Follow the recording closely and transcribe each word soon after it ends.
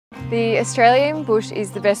The Australian bush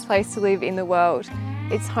is the best place to live in the world.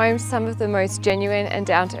 It's home to some of the most genuine and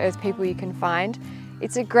down-to-earth people you can find.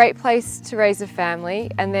 It's a great place to raise a family,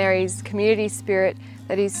 and there is community spirit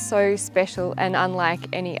that is so special and unlike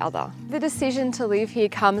any other. The decision to live here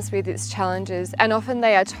comes with its challenges, and often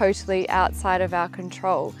they are totally outside of our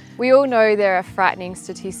control. We all know there are frightening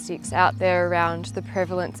statistics out there around the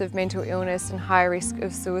prevalence of mental illness and high risk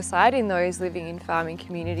of suicide in those living in farming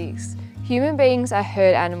communities. Human beings are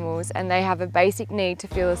herd animals, and they have a basic need to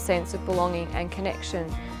feel a sense of belonging and connection.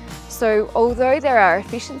 So although there are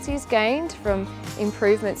efficiencies gained from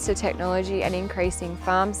improvements to technology and increasing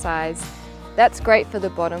farm size, that's great for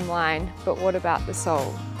the bottom line, but what about the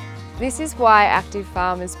soul? This is why Active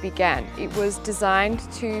Farmers began. It was designed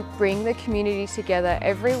to bring the community together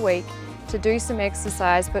every week to do some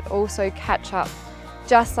exercise, but also catch up,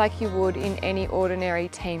 just like you would in any ordinary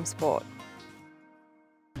team sport.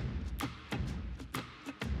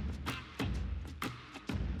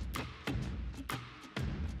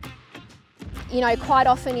 You know, quite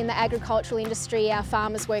often in the agricultural industry, our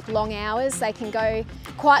farmers work long hours. They can go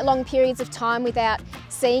quite long periods of time without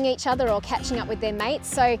seeing each other or catching up with their mates.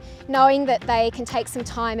 So knowing that they can take some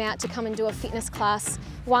time out to come and do a fitness class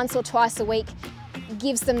once or twice a week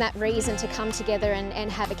gives them that reason to come together and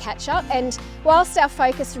have a catch up. And whilst our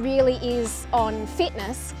focus really is on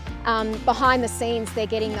fitness, behind the scenes they're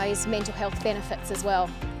getting those mental health benefits as well.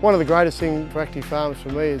 One of the greatest things for Active Farmers for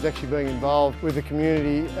me is actually being involved with the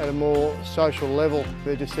community at a more social level.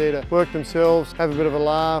 They're just there to work themselves, have a bit of a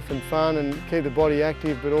laugh and fun and keep the body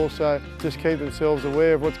active, but also just keep themselves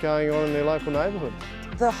aware of what's going on in their local neighbourhood.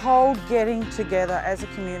 The whole getting together as a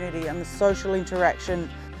community and the social interaction,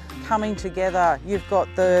 coming together. You've got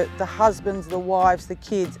the husbands, the wives, the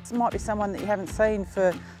kids. It might be someone that you haven't seen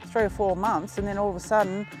for 3 or 4 months, and then all of a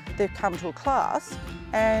sudden they've come to a class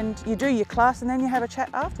and you do your class and then you have a chat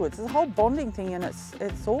afterwards. It's a whole bonding thing, and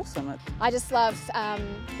it's awesome. I just love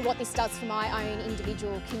what this does for my own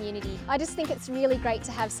individual community. I just think it's really great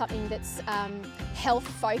to have something that's health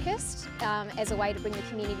focused as a way to bring the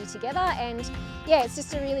community together, and yeah, it's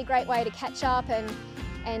just a really great way to catch up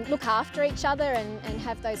and look after each other and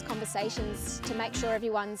have those conversations to make sure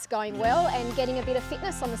everyone's going well and getting a bit of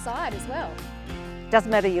fitness on the side as well.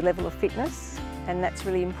 Doesn't matter your level of fitness, and that's a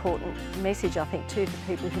really important message, I think, too, for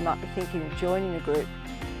people who might be thinking of joining a group.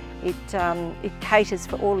 It caters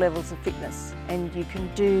for all levels of fitness, and you can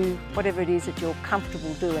do whatever it is that you're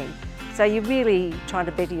comfortable doing. So you're really trying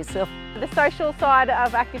to better yourself. The social side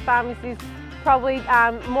of Active Farmers is probably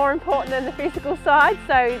more important than the physical side,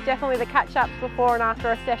 so definitely the catch-ups before and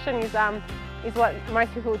after a session is what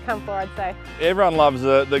most people would come for, I'd say. Everyone loves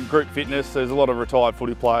the group fitness. There's a lot of retired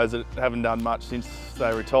footy players that haven't done much since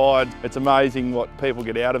they retired. It's amazing what people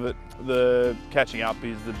get out of it. The catching up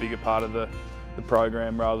is the bigger part of the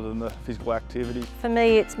program rather than the physical activity. For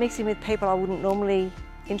me, it's mixing with people I wouldn't normally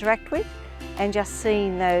interact with, and just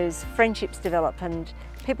seeing those friendships develop and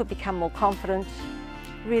people become more confident,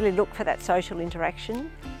 really look for that social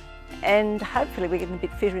interaction. And hopefully we're getting a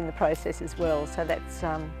bit fitter in the process as well, so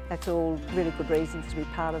that's all really good reasons to be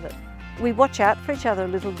part of it. We watch out for each other a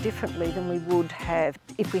little differently than we would have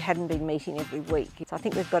if we hadn't been meeting every week. So I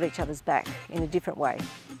think we've got each other's back in a different way.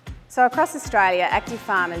 So across Australia, Active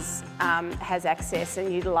Farmers has access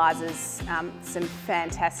and utilises some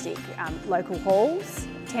fantastic local halls,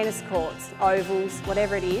 tennis courts, ovals,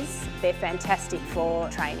 whatever it is, they're fantastic for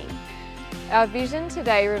training. Our vision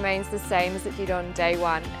today remains the same as it did on day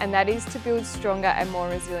one, and that is to build stronger and more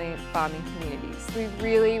resilient farming communities. We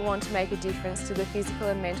really want to make a difference to the physical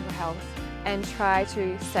and mental health and try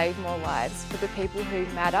to save more lives for the people who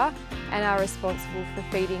matter and are responsible for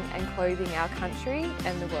feeding and clothing our country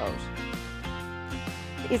and the world.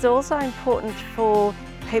 It's also important for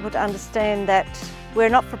people to understand that we're a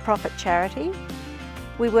not-for-profit charity.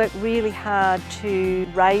 We work really hard to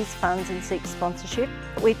raise funds and seek sponsorship.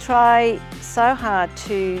 We try so hard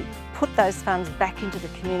to put those funds back into the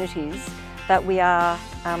communities that we are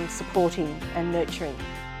supporting and nurturing.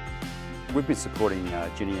 We've been supporting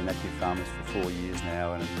Ginny and Active Farmers for 4 years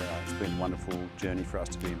now, and it's been a wonderful journey for us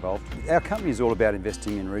to be involved. Our company is all about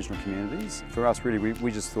investing in regional communities. For us, really,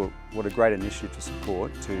 we just thought what a great initiative to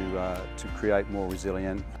support to create more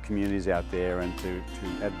resilient communities out there and to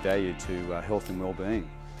add value to health and well-being.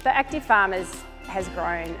 The Active Farmers has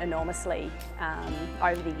grown enormously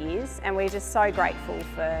over the years, and we're just so grateful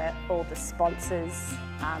for all the sponsors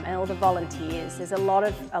and all the volunteers. There's a lot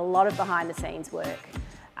of behind-the-scenes work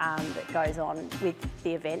that goes on with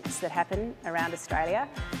the events that happen around Australia.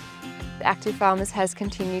 Active Farmers has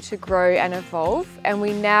continued to grow and evolve, and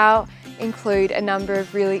we now include a number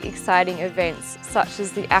of really exciting events such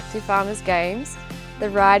as the Active Farmers Games, the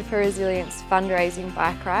Ride for Resilience fundraising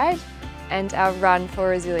bike ride, and our Run for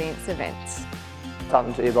Resilience events.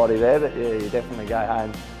 Something to your body there, but yeah, you definitely go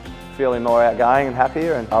home feeling more outgoing and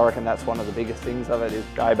happier, and I reckon that's one of the biggest things of it, is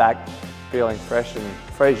go back feeling fresh and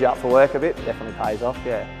frees you up for work a bit. It definitely pays off,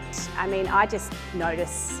 yeah. I mean, I just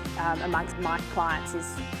notice amongst my clients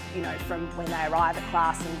is, you know, from when they arrive at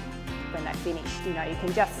class and when they're finished, you know, you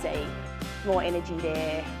can just see more energy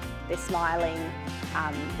there, they're smiling,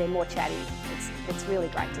 they're more chatty. It's really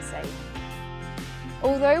great to see.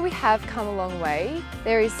 Although we have come a long way,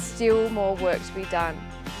 there is still more work to be done.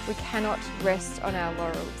 We cannot rest on our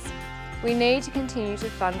laurels. We need to continue to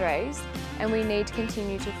fundraise, and we need to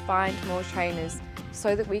continue to find more trainers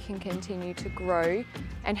so that we can continue to grow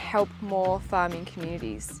and help more farming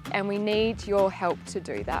communities. And we need your help to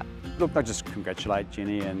do that. Look, I just congratulate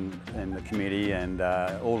Jenny and the committee and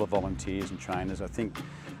all the volunteers and trainers. I think,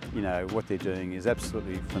 you know, what they're doing is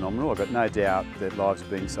absolutely phenomenal. I've got no doubt that lives are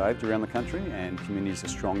being saved around the country and communities are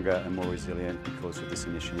stronger and more resilient because of this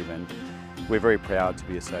initiative, and we're very proud to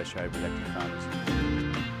be associated with Active Farmers.